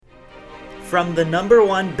From the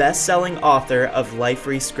 #1 best-selling author of Life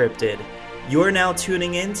Rescripted, you're now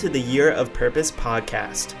tuning in to the Year of Purpose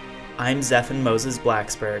podcast. I'm Zephan Moses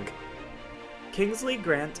Blacksburg. Kingsley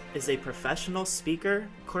Grant is a professional speaker,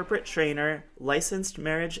 corporate trainer, licensed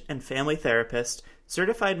marriage and family therapist,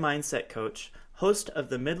 certified mindset coach, host of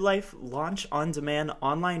the Midlife Launch on Demand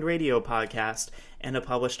online radio podcast, and a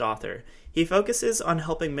published author. He focuses on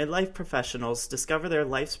helping midlife professionals discover their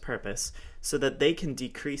life's purpose so that they can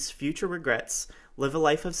decrease future regrets, live a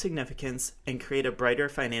life of significance, and create a brighter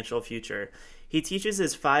financial future. He teaches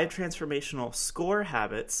his 5 transformational SCORE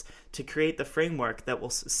habits to create the framework that will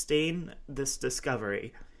sustain this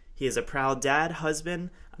discovery. He is a proud dad,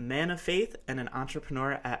 husband, a man of faith, and an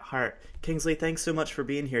entrepreneur at heart. Kingsley, thanks so much for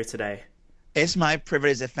being here today. It's my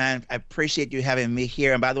privilege, Zephan. I appreciate you having me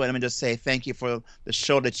here. And by the way, let me just say thank you for the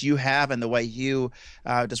show that you have and the way you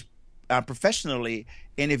professionally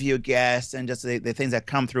interview guests and just the things that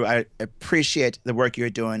come through. I appreciate the work you're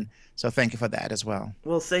doing. So thank you for that as well.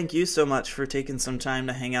 Well, thank you so much for taking some time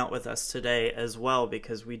to hang out with us today as well,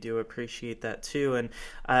 because we do appreciate that too. And,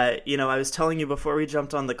 I was telling you before we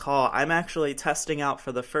jumped on the call, I'm actually testing out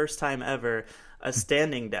for the first time ever a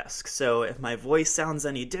standing desk. So if my voice sounds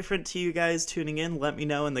any different to you guys tuning in, let me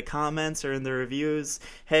know in the comments or in the reviews.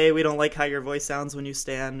 Hey, we don't like how your voice sounds when you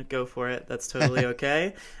stand. Go for it. That's totally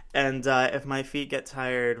okay. And if my feet get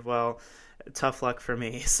tired, well, tough luck for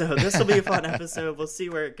me. So this will be a fun episode. We'll see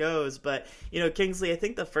where it goes. But, Kingsley, I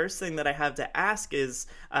think the first thing that I have to ask is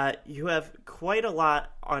you have quite a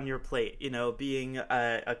lot on your plate, being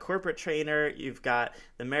a corporate trainer. You've got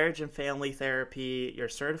the marriage and family therapy, you're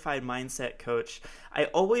a certified mindset coach. I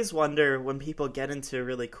always wonder when people get into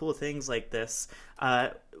really cool things like this,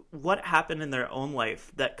 what happened in their own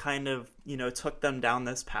life that kind of, took them down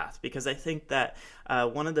this path? Because I think that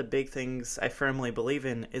one of the big things I firmly believe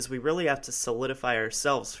in is we really have to solidify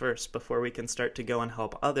ourselves first before we can start to go and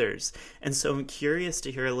help others. And so I'm curious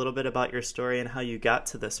to hear a little bit about your story and how you got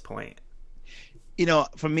to this point.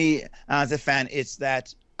 For me, as a fan, it's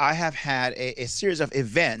that I have had a series of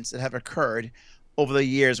events that have occurred over the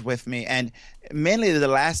years with me. And mainly the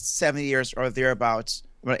last 7 years or thereabouts,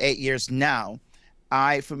 or 8 years now,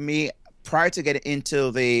 prior to getting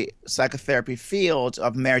into the psychotherapy field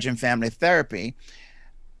of marriage and family therapy,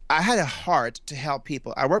 I had a heart to help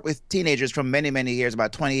people. I worked with teenagers for many, many years,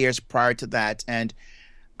 about 20 years prior to that. And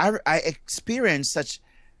I experienced such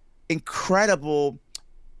incredible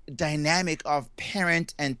dynamic of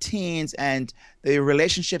parent and teens and the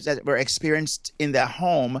relationships that were experienced in their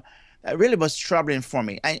home that really was troubling for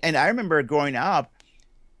me. And I remember growing up,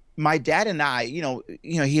 my dad and I,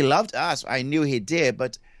 he loved us. I knew he did,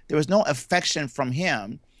 but there was no affection from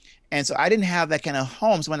him. And so I didn't have that kind of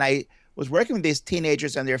home. So when I was working with these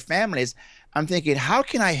teenagers and their families, I'm thinking, how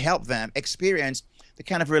can I help them experience the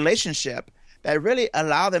kind of relationship that really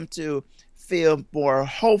allow them to feel more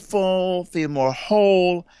hopeful, feel more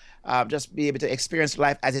whole, just be able to experience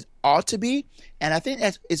life as it ought to be. And I think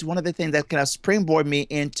that is one of the things that kind of springboard me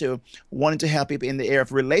into wanting to help people in the area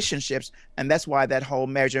of relationships. And that's why that whole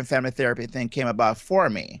marriage and family therapy thing came about for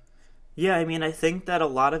me. Yeah, I think that a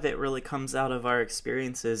lot of it really comes out of our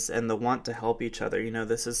experiences and the want to help each other.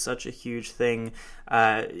 This is such a huge thing,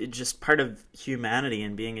 just part of humanity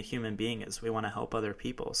and being a human being is we want to help other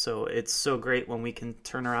people. So it's so great when we can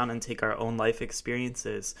turn around and take our own life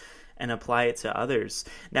experiences and apply it to others.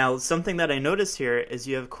 Now, something that I noticed here is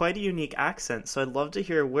you have quite a unique accent. So I'd love to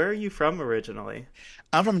hear, where are you from originally?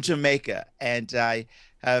 I'm from Jamaica, and I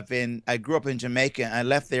grew up in Jamaica. I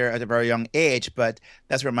left there at a very young age, but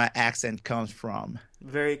that's where my accent comes from.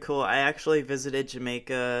 Very cool. I actually visited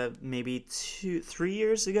Jamaica maybe 3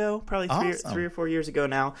 years ago, probably three or 4 years ago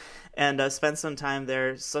now, and spent some time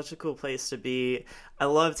there. Such a cool place to be. I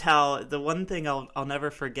loved how the one thing I'll never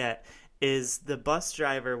forget is the bus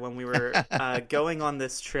driver when we were going on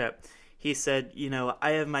this trip. He said,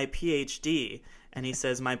 I have my PhD. And he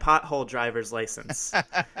says, my pothole driver's license.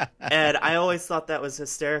 And I always thought that was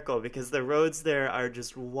hysterical because the roads there are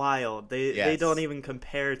just wild. They don't even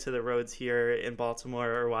compare to the roads here in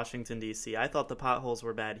Baltimore or Washington, D.C. I thought the potholes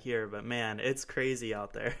were bad here, but man, it's crazy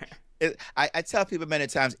out there. I tell people many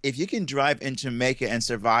times, if you can drive in Jamaica and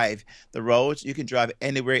survive the roads, you can drive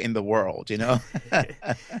anywhere in the world,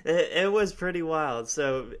 It was pretty wild.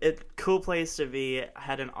 So cool place to be.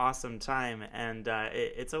 Had an awesome time. And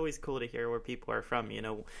it's always cool to hear where people are from.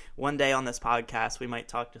 One day on this podcast, we might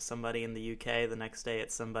talk to somebody in the UK. The next day,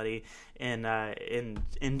 it's somebody in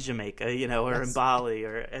Jamaica, or in Bali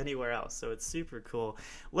or anywhere else. So it's super cool.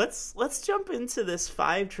 Let's jump into this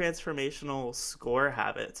 5 transformational SCORE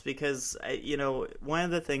habits, because because, one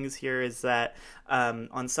of the things here is that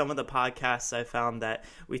on some of the podcasts I found that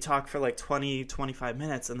we talk for like 20, 25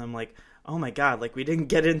 minutes and I'm like, oh my God, like we didn't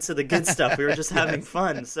get into the good stuff. We were just having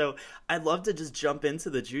fun. So I'd love to just jump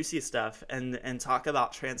into the juicy stuff and talk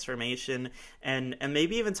about transformation and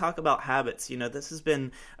maybe even talk about habits. This has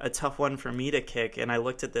been a tough one for me to kick. And I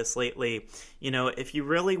looked at this lately. If you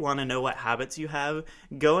really want to know what habits you have,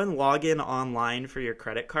 go and log in online for your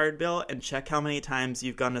credit card bill and check how many times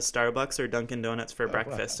you've gone to Starbucks or Dunkin' Donuts for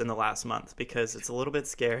breakfast in the last month, because it's a little bit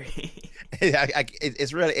scary.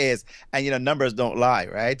 It really is. And, numbers don't lie,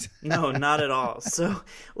 right? No, not at all. So,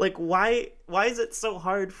 like, why is it so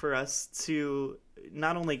hard for us to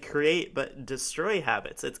not only create but destroy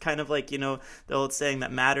habits? It's kind of like, the old saying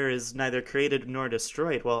that matter is neither created nor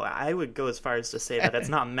destroyed. Well, I would go as far as to say that it's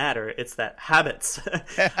not matter, it's that habits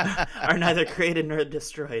are neither created nor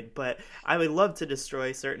destroyed. But I would love to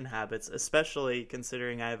destroy certain habits, especially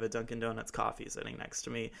considering I have a Dunkin' Donuts coffee sitting next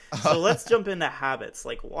to me. So let's jump into habits.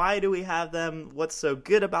 Like, why do we have them? What's so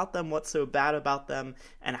good about them? What's so bad about them?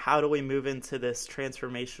 And how do we move into this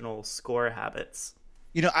transformational score habits?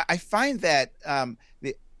 I find that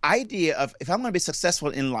the idea of, if I'm going to be successful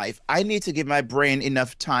in life, I need to give my brain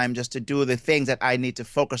enough time just to do the things that I need to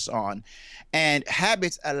focus on. And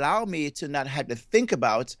habits allow me to not have to think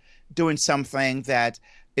about doing something that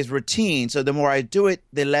is routine. So the more I do it,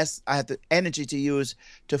 the less I have the energy to use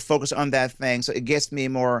to focus on that thing. So it gives me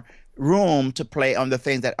more room to play on the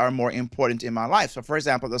things that are more important in my life. So, for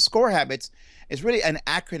example, the SCORE habits is really an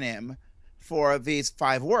acronym for these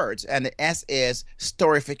 5 words, and the S is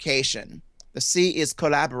storification, the C is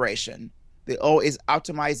collaboration, the O is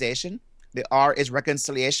optimization, the R is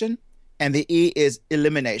reconciliation, and the E is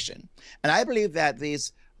elimination. And I believe that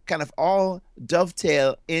these kind of all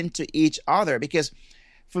dovetail into each other, because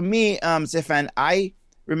for me, Zifan, I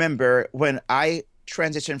remember when I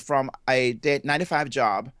transitioned from a 9-to-5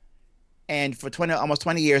 job, and for almost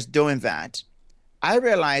 20 years doing that, I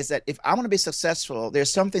realized that if I want to be successful,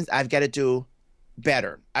 there's some things I've got to do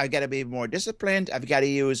better. I've got to be more disciplined. I've got to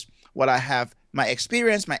use what I have, my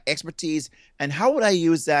experience, my expertise, and how would I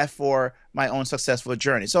use that for my own successful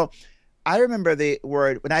journey? So I remember the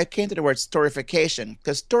word, when I came to the word storification,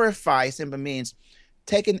 because storify simply means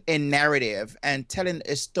taking a narrative and telling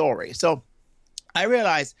a story. So I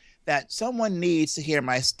realized that someone needs to hear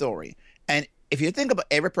my story. And if you think about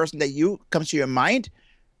every person that comes to your mind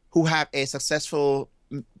who have a successful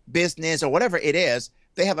business or whatever it is,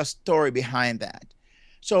 they have a story behind that.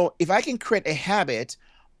 So if I can create a habit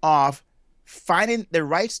of finding the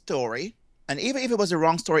right story, and even if it was the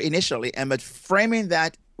wrong story initially, but framing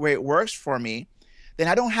that where it works for me, then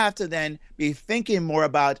I don't have to then be thinking more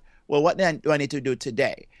about, well, what then do I need to do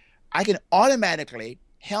today? I can automatically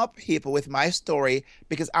help people with my story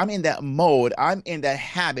because I'm in that mode. I'm in that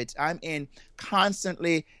habit. I'm in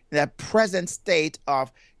constantly that present state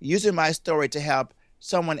of using my story to help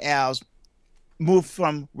someone else move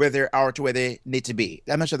from where they are to where they need to be.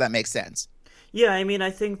 I'm not sure that makes sense. Yeah, I mean,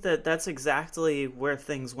 I think that that's exactly where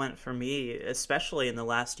things went for me, especially in the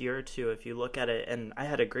last year or two. If you look at it, and I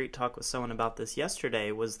had a great talk with someone about this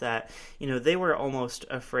yesterday, was that, they were almost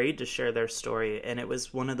afraid to share their story, and it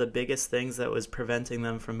was one of the biggest things that was preventing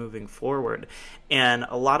them from moving forward. And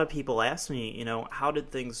a lot of people ask me, how did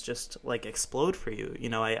things just like explode for you?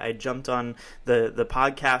 I jumped on the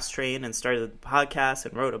podcast train and started the podcast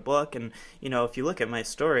and wrote a book. And, if you look at my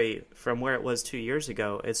story from where it was 2 years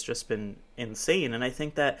ago, it's just been insane. And I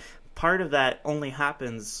think that part of that only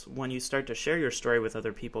happens when you start to share your story with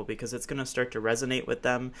other people, because it's going to start to resonate with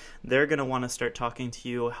them. They're going to want to start talking to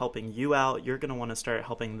you, helping you out. You're going to want to start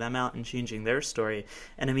helping them out and changing their story.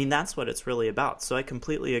 And I mean, that's what it's really about. So I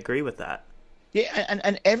completely agree with that. Yeah,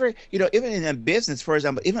 and every, even in a business, for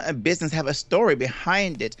example, even a business have a story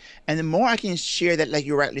behind it. And the more I can share that, like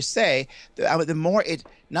you rightly say, the more it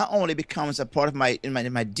not only becomes a part of my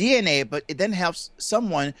DNA, but it then helps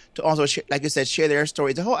someone to also, like you said, share their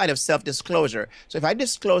story. It's a whole idea of self-disclosure. So if I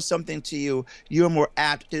disclose something to you, you're more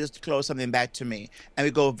apt to disclose something back to me. And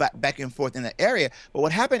we go back and forth in that area. But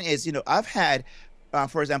what happened is, I've had,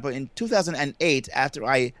 for example, in 2008, after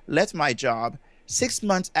I left my job, 6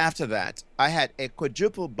 months after that, I had a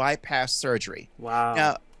quadruple bypass surgery. Wow.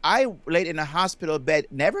 Now, I laid in a hospital bed,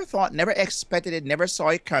 never expected it, never saw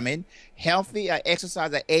it coming. Healthy, I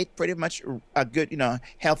exercised, I ate pretty much a good,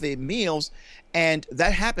 healthy meals. And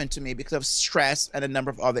that happened to me because of stress and a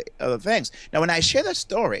number of other things. Now, when I share that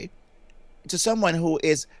story to someone who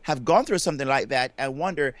have gone through something like that and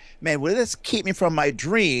wonder, man, will this keep me from my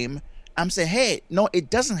dream? I'm saying, hey, no, it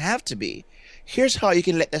doesn't have to be. Here's how you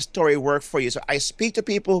can let that story work for you. So I speak to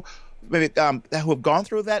people maybe who have gone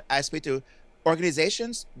through that. I speak to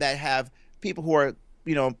organizations that have people who are,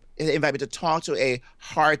 invite me to talk to a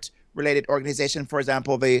heart related organization, for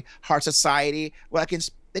example, the Heart Society. Well,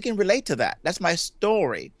 they can relate to that. That's my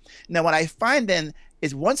story. Now, what I find then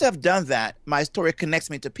is once I've done that, my story connects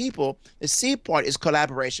me to people. The C part is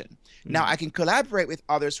collaboration. Now I can collaborate with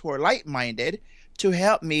others who are like-minded to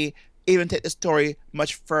help me even take the story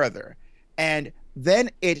much further. And then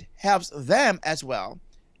it helps them as well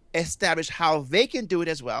establish how they can do it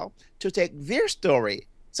as well to take their story.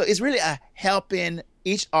 So it's really a helping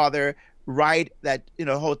each other ride that,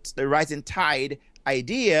 the rising tide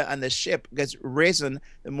idea, and the ship gets risen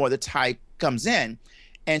the more the tide comes in.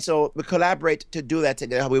 And so we collaborate to do that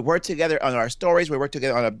together. We work together on our stories. We work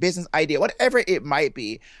together on a business idea, whatever it might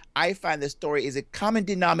be. I find the story is a common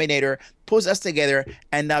denominator, pulls us together,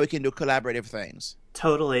 and now we can do collaborative things.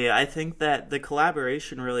 Totally. I think that the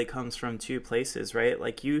collaboration really comes from two places, right?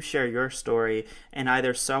 Like you share your story, and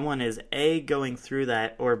either someone is A, going through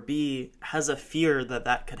that, or B, has a fear that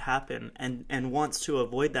that could happen and wants to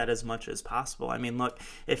avoid that as much as possible. I mean, look,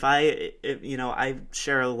 I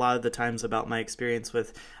share a lot of the times about my experience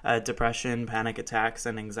with depression, panic attacks,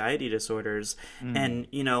 and anxiety disorders. And,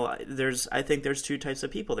 I think there's two types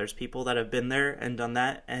of people. There's people that have been there and done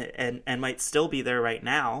that and might still be there right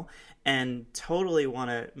now, and totally want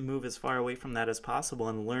to move as far away from that as possible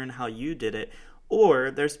and learn how you did it. Or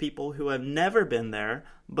there's people who have never been there,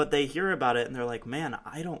 but they hear about it and they're like, man,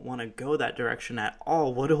 I don't want to go that direction at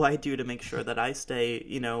all. What do I do to make sure that I stay,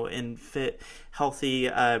 in fit, healthy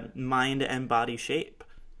mind and body shape?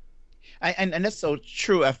 And that's so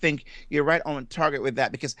true. I think you're right on target with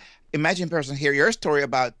that, because imagine a person hear your story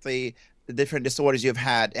about the different disorders you've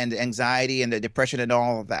had and the anxiety and the depression and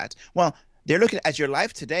all of that. Well, they're looking at your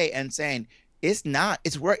life today and saying it's not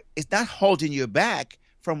holding you back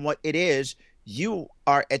from what it is you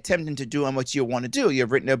are attempting to do and what you want to do.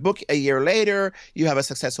 You've written a book a year later. You have a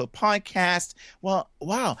successful podcast. Well,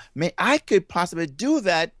 wow, man, I could possibly do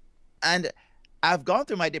that. And I've gone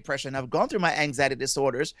through my depression. I've gone through my anxiety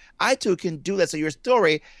disorders. I too can do that. So your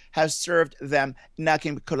story has served them. Now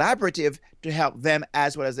can be collaborative to help them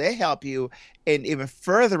as well as they help you in even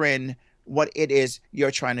furthering what it is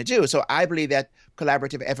you're trying to do. So I believe that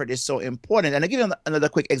collaborative effort is so important. And I'll give you another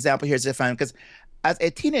quick example here, Zephan, because as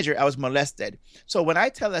a teenager, I was molested. So when I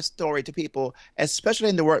tell that story to people, especially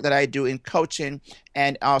in the work that I do in coaching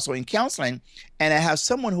and also in counseling, and I have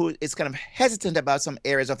someone who is kind of hesitant about some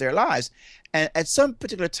areas of their lives, and at some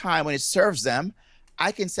particular time when it serves them,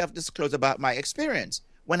 I can self-disclose about my experience.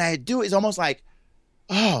 When I do, it's almost like,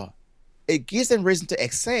 oh, it gives them reason to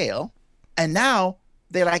exhale. And now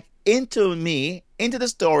they're like into me, into the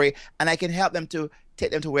story, and I can help them to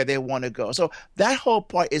take them to where they want to go. So that whole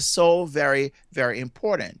part is so very, very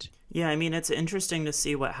important. Yeah, I mean, it's interesting to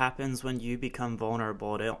see what happens when you become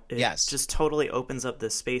vulnerable. It Yes. just totally opens up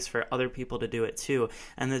this space for other people to do it too.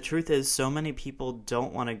 And the truth is, so many people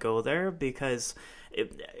don't want to go there because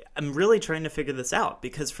I'm really trying to figure this out,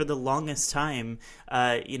 because for the longest time,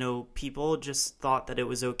 people just thought that it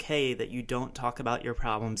was okay that you don't talk about your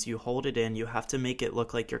problems, you hold it in, you have to make it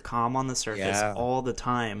look like you're calm on the surface all the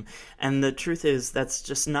time. And the truth is that's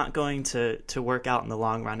just not going to work out in the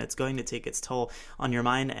long run. It's going to take its toll on your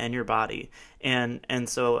mind and your body. And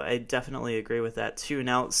so I definitely agree with that too.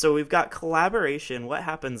 Now, so we've got collaboration. What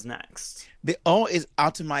happens next? The O is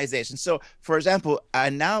optimization. So, for example,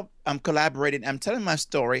 now I'm collaborating. I'm telling my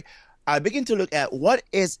story. I begin to look at what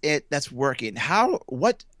is it that's working.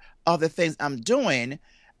 What are the things I'm doing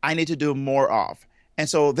I need to do more of? And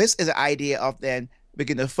so this is an idea of then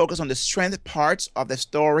begin to focus on the strength parts of the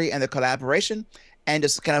story and the collaboration, and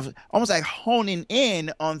just kind of almost like honing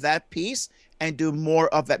in on that piece and do more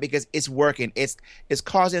of that because it's working. It's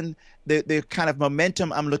causing the kind of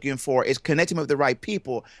momentum I'm looking for. It's connecting with the right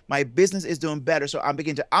people. My business is doing better. So I'm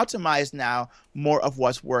beginning to optimize now more of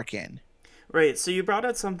what's working. Right. So you brought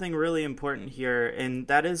out something really important here, and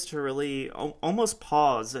that is to really almost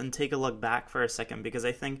pause and take a look back for a second, because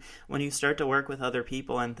I think when you start to work with other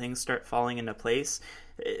people and things start falling into place,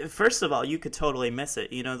 first of all, you could totally miss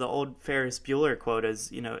it. The old Ferris Bueller quote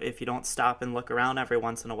is, if you don't stop and look around every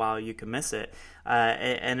once in a while, you can miss it.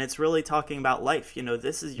 And it's really talking about life.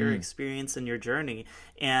 This is your experience and your journey.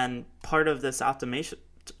 And part of this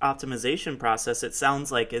optimization process, it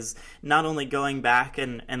sounds like, is not only going back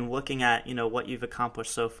and looking at what you've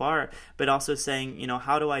accomplished so far, but also saying,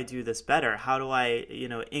 how do I do this better? How do I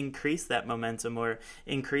increase that momentum or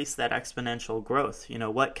increase that exponential growth?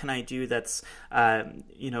 What can I do that's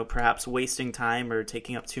perhaps wasting time or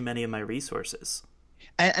taking up too many of my resources?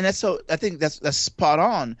 And I think that's spot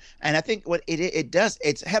on. And I think what it does,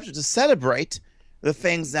 it helps you to celebrate the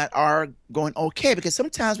things that are going okay, because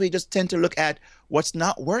sometimes we just tend to look at what's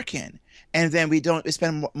not working, and then we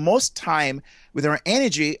spend most time with our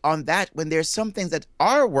energy on that when there's some things that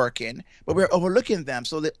are working, but we're overlooking them.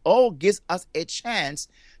 So that all gives us a chance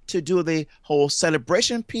to do the whole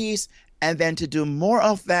celebration piece, and then to do more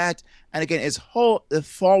of that. And again, it's the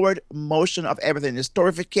forward motion of everything, the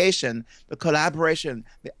storification, the collaboration,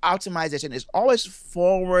 the optimization is always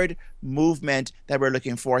forward movement that we're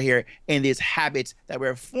looking for here in these habits that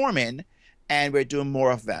we're forming, and we're doing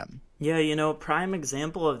more of them. Yeah, prime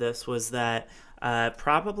example of this was that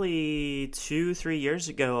probably 2, 3 years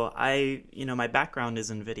ago, my background is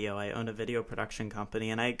in video. I own a video production company,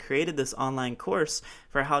 and I created this online course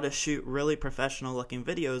for how to shoot really professional looking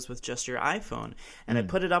videos with just your iPhone. And I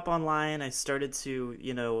put it up online. I started to,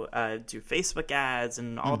 do Facebook ads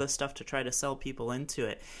and all this stuff to try to sell people into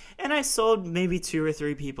it. And I sold maybe 2 or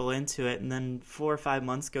 3 people into it. And then 4 or 5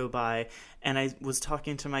 months go by, and I was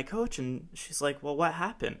talking to my coach, and she's like, well, what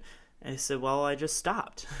happened? And I said, well, I just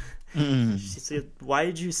stopped. She said, why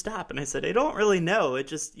did you stop? And I said, I don't really know. It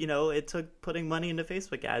just, it took putting money into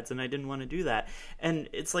Facebook ads, and I didn't want to do that. And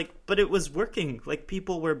it's like, but it was working. Like,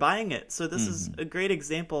 people were buying it. So this is a great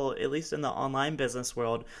example, at least in the online business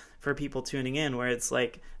world, for people tuning in, where it's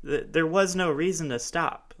like, there was no reason to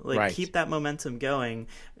stop. Like, Right. Keep that momentum going.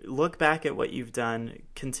 Look back at what you've done,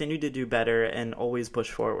 continue to do better, and always push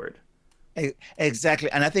forward. Exactly.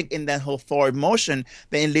 And I think in that whole forward motion,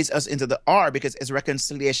 then it leads us into the R, because it's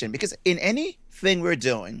reconciliation. Because in anything we're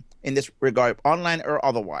doing in this regard, online or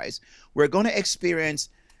otherwise, we're going to experience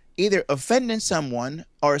either offending someone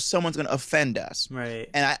or someone's going to offend us. Right.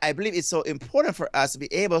 And I believe it's so important for us to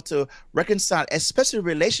be able to reconcile, especially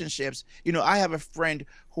relationships. I have a friend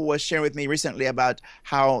who was sharing with me recently about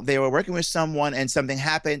how they were working with someone and something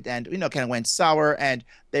happened and, kind of went sour, and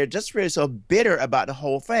they're just really so bitter about the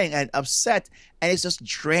whole thing and upset, and it's just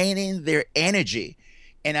draining their energy.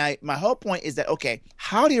 And my whole point is that, okay,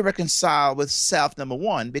 how do you reconcile with self, number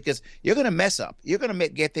one? Because you're going to mess up. You're going to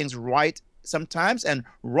get things right sometimes and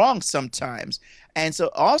wrong sometimes. And so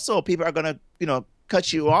also people are going to,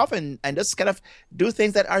 cut you off and just kind of do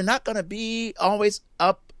things that are not going to be always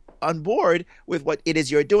up on board with what it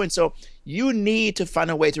is you're doing. So you need to find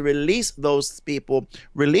a way to release those people,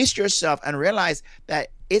 release yourself, and realize that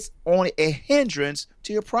it's only a hindrance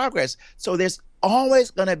to your progress. So there's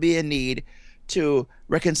always going to be a need to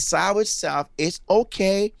reconcile with self. It's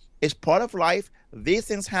okay. It's part of life. These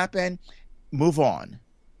things happen. Move on.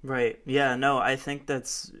 Right. Yeah, no, I think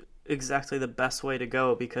that's exactly the best way to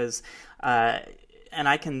go, because, and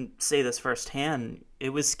I can say this firsthand, it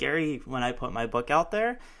was scary when I put my book out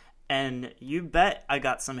there, and you bet I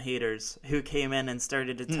got some haters who came in and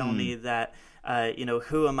started to tell me that,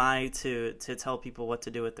 who am I to tell people what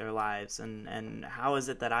to do with their lives, and how is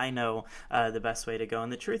it that I know the best way to go?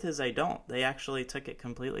 And the truth is, I don't. They actually took it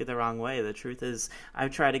completely the wrong way. The truth is, I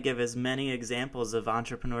try to give as many examples of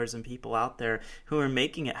entrepreneurs and people out there who are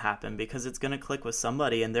making it happen, because it's going to click with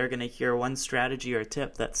somebody, and they're going to hear one strategy or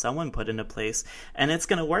tip that someone put into place, and it's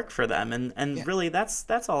going to work for them. And really,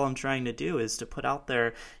 that's all I'm trying to do, is to put out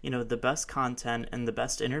there, the best content and the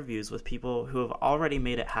best interviews with people who have already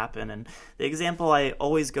made it happen. And the example I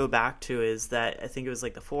always go back to is that I think it was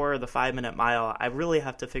like the 4 or the 5 minute mile. I really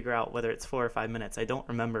have to figure out whether it's 4 or 5 minutes. I don't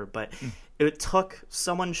remember, but it took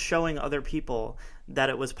someone showing other people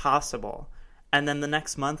that it was possible. And then the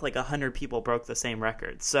next month, like 100 people broke the same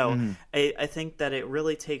record. So I think that it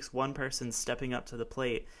really takes one person stepping up to the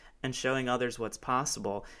plate and showing others what's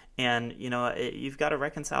possible. And, you've got to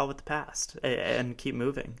reconcile with the past and keep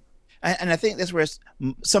moving. And I think that's where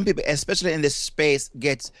some people, especially in this space,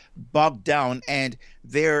 gets bogged down, and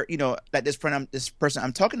they're, like this person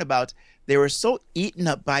I'm talking about, they were so eaten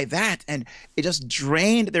up by that, and it just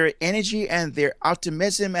drained their energy and their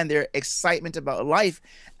optimism and their excitement about life.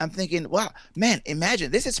 I'm thinking, wow, man,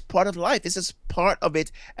 imagine this is part of life. This is part of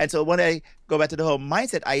it. And so when I go back to the whole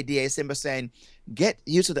mindset idea, it's simply saying, get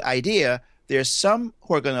used to the idea. There's some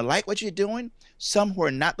who are going to like what you're doing, some who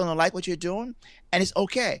are not going to like what you're doing, and it's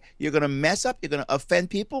okay. You're going to mess up, you're going to offend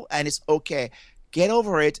people, and it's okay. Get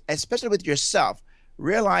over it, especially with yourself.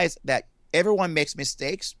 Realize that everyone makes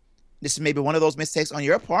mistakes. This is maybe one of those mistakes on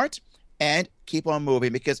your part, and keep on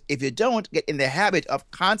moving, because if you don't get in the habit of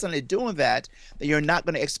constantly doing that, then you're not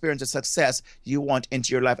going to experience the success you want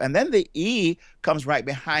into your life. And then the E comes right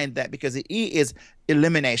behind that, because the E is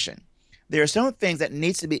elimination. There are some things that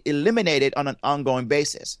needs to be eliminated on an ongoing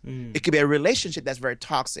basis. It could be a relationship that's very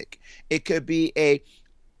toxic. It could be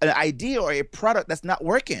an idea or a product that's not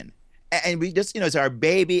working. And we just, it's our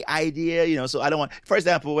baby idea, so I don't want, for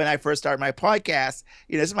example, when I first started my podcast,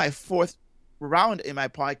 this is my fourth around in my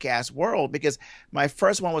podcast world because my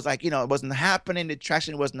first one was like, it wasn't happening. The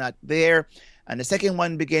traction was not there. And the second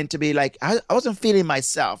one began to be like, I wasn't feeling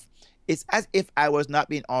myself. It's as if I was not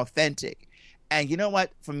being authentic. And you know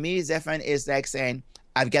what? For me, Zephan, is like saying,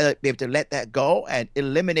 I've got to be able to let that go and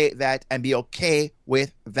eliminate that and be okay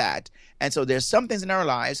with that. And so there's some things in our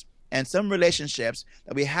lives and some relationships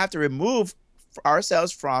that we have to remove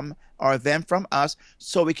ourselves from or them from us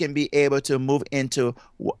so we can be able to move into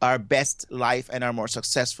our best life and our more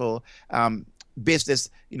successful business,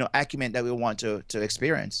 acumen that we want to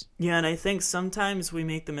experience. Yeah, and I think sometimes we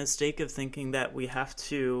make the mistake of thinking that we have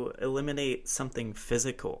to eliminate something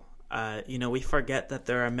physical. We forget that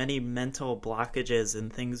there are many mental blockages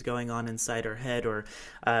and things going on inside our head, or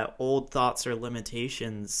old thoughts or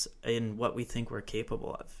limitations in what we think we're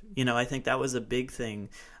capable of. I think that was a big thing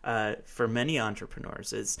for many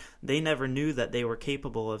entrepreneurs, is they never knew that they were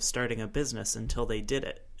capable of starting a business until they did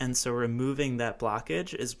it. And so removing that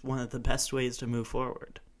blockage is one of the best ways to move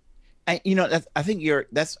forward. And I think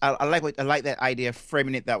I like that idea of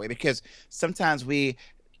framing it that way, because sometimes we,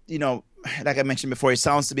 like I mentioned before, it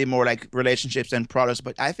sounds to be more like relationships and products,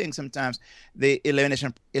 but I think sometimes the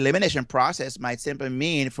elimination process might simply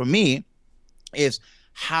mean, for me, is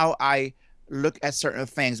how I look at certain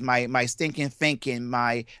things, my stinking thinking,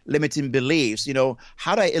 my limiting beliefs.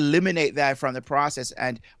 How do I eliminate that from the process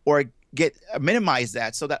or minimize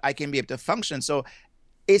that so that I can be able to function? So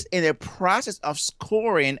it's in a process of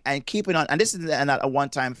scoring and keeping on. And this is not a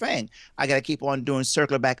one-time thing. I got to keep on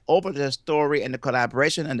circle back over to the story and the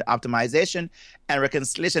collaboration and the optimization and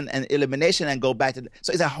reconciliation and elimination and go back to.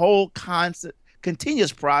 So it's a whole constant,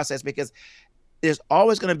 continuous process, because there's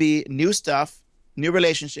always going to be new stuff, new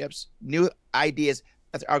relationships, new ideas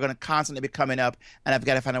that are going to constantly be coming up. And I've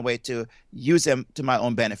got to find a way to use them to my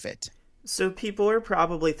own benefit. So people are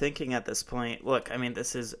probably thinking at this point, look, I mean,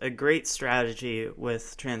 this is a great strategy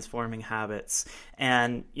with transforming habits.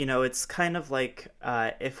 And, it's kind of like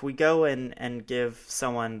if we go and give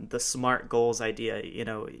someone the SMART goals idea,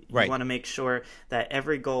 you Right. want to make sure that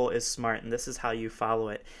every goal is SMART and this is how you follow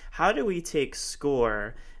it. How do we take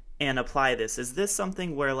SCORE and apply this? Is this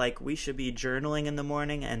something where we should be journaling in the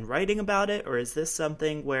morning and writing about it? Or is this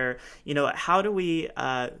something where, how do we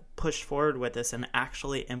push forward with this and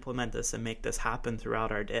actually implement this and make this happen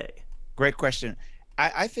throughout our day? Great question.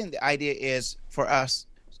 I think the idea is for us,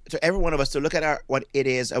 to every one of us, to look at what it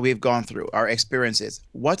is that we've gone through, our experiences.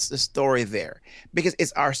 What's the story there? Because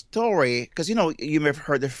it's our story, because, you may have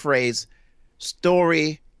heard the phrase,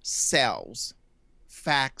 story sells,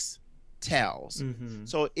 facts tells. Mm-hmm.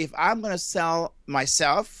 So if I'm going to sell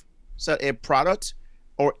myself, sell a product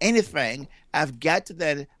or anything, I've got to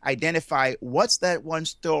then identify what's that one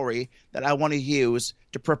story that I want to use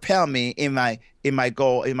to propel me in my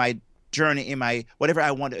goal, in my journey, in my whatever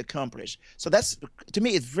I want to accomplish. So that's, to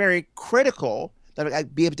me, it's very critical that I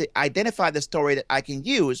be able to identify the story that I can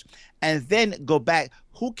use and then go back.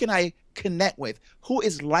 Who can I connect with? Who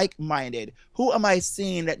is like-minded? Who am I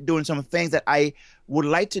seeing that doing some things that I would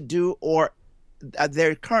like to do or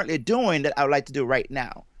they're currently doing that I would like to do right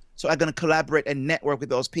now? So I'm going to collaborate and network with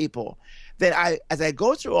those people. Then as I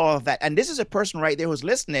go through all of that, and this is a person right there who's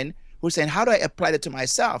listening, who's saying, how do I apply that to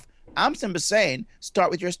myself? I'm simply saying,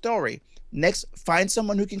 start with your story. Next, find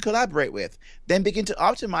someone who can collaborate with. Then begin to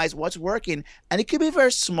optimize what's working. And it could be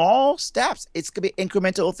very small steps. It could be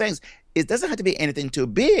incremental things. It doesn't have to be anything too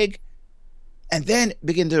big. And then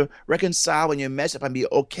begin to reconcile when you mess up and be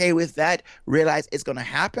okay with that. Realize it's going to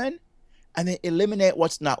happen. And then eliminate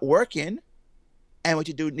what's not working and what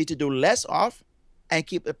you need to do less of and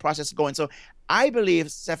keep the process going. So I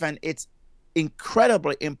believe, Stefan, it's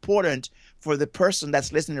incredibly important for the person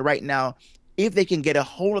that's listening right now, if they can get a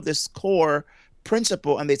hold of this core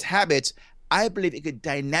principle and these habits, I believe it could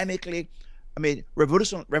dynamically,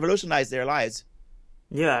 revolutionize their lives.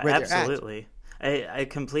 Yeah, absolutely. I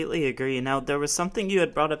completely agree. Now, there was something you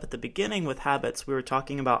had brought up at the beginning with habits. We were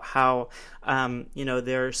talking about how,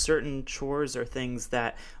 there are certain chores or things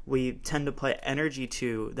that we tend to put energy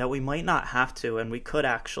to that we might not have to, and we could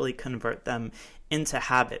actually convert them into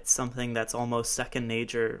habits, something that's almost second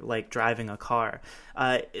nature, like driving a car.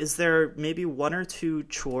 Is there maybe one or two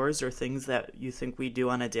chores or things that you think we do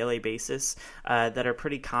on a daily basis that are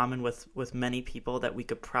pretty common with many people that we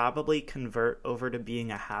could probably convert over to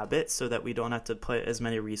being a habit so that we don't have to put as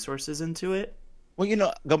many resources into it?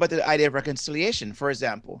 Well, go back to the idea of reconciliation, for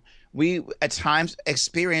example. We at times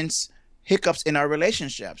experience hiccups in our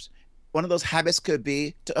relationships. One of those habits could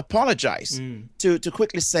be to apologize, to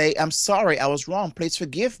quickly say, I'm sorry, I was wrong, please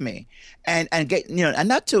forgive me. And get, and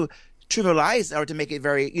not to trivialize or to make it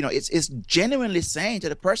very, it's genuinely saying to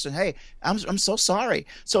the person, hey, I'm so sorry.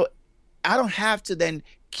 So I don't have to then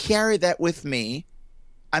carry that with me.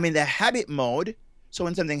 I'm in the habit mode. So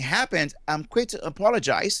when something happens, I'm quick to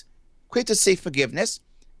apologize, quick to seek forgiveness,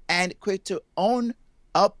 and quick to own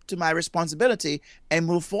up to my responsibility and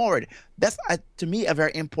move forward. That's, to me, a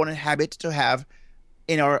very important habit to have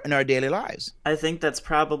in our daily lives. I think that's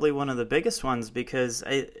probably one of the biggest ones, because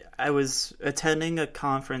I was attending a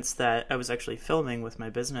conference that I was actually filming with my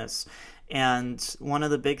business, and one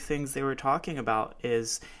of the big things they were talking about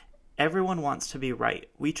is everyone wants to be right.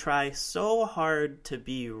 We try so hard to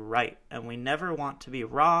be right, and we never want to be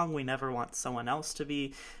wrong. We never want someone else to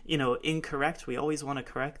be, incorrect. We always want to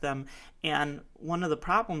correct them. And one of the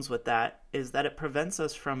problems with that is that it prevents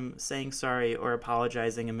us from saying sorry or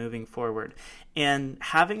apologizing and moving forward. And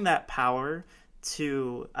having that power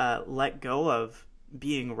to let go of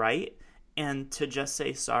being right and to just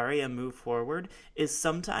say sorry and move forward is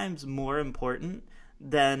sometimes more important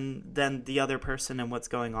than the other person and what's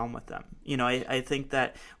going on with them. I think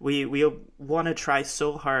that we want to try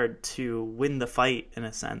so hard to win the fight, in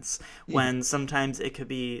a sense, when sometimes it could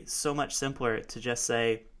be so much simpler to just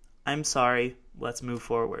say, I'm sorry, let's move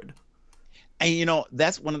forward. And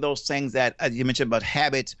that's one of those things that you mentioned about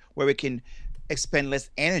habits, where we can expend less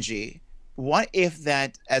energy. What if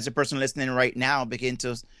that, as a person listening right now, begin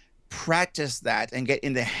to practice that and get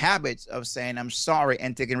in the habits of saying I'm sorry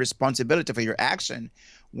and taking responsibility for your action?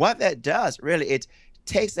 What that does, really, it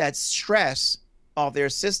takes that stress of their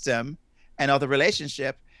system and of the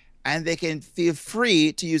relationship, and they can feel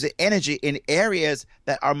free to use the energy in areas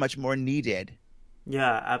that are much more needed.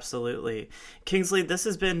 Yeah, absolutely. Kingsley, this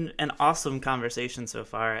has been an awesome conversation so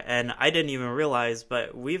far, and I didn't even realize,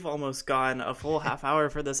 but we've almost gone a full half hour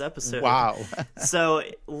for this episode. Wow. So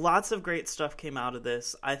lots of great stuff came out of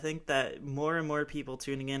this. I think that more and more people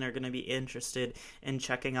tuning in are going to be interested in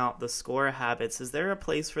checking out the SCORE habits. Is there a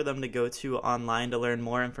place for them to go to online to learn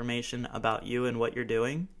more information about you and what you're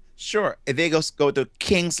doing? Sure. If they go to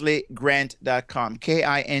KingsleyGrant.com,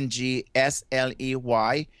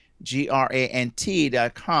 KingsleyGrant.com.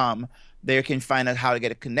 There you can find out how to get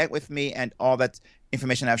to connect with me, and all that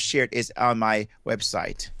information I've shared is on my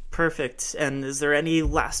website. Perfect. And is there any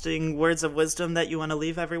lasting words of wisdom that you want to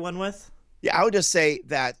leave everyone with? Yeah, I would just say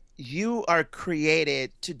that you are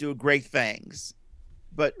created to do great things.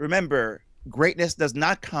 But remember, greatness does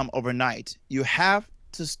not come overnight. You have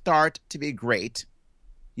to start to be great.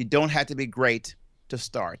 You don't have to be great to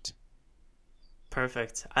start.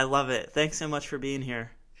 Perfect. I love it. Thanks so much for being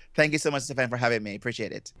here. Thank you so much, Stefan, for having me.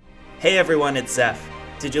 Appreciate it. Hey everyone, it's Zeph.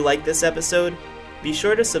 Did you like this episode? Be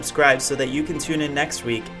sure to subscribe so that you can tune in next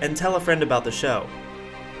week and tell a friend about the show.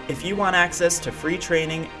 If you want access to free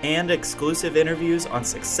training and exclusive interviews on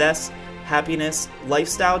success, happiness,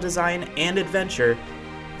 lifestyle design, and adventure,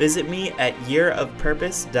 visit me at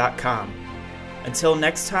yearofpurpose.com. Until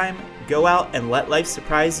next time, go out and let life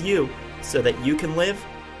surprise you so that you can live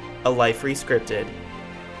a life rescripted.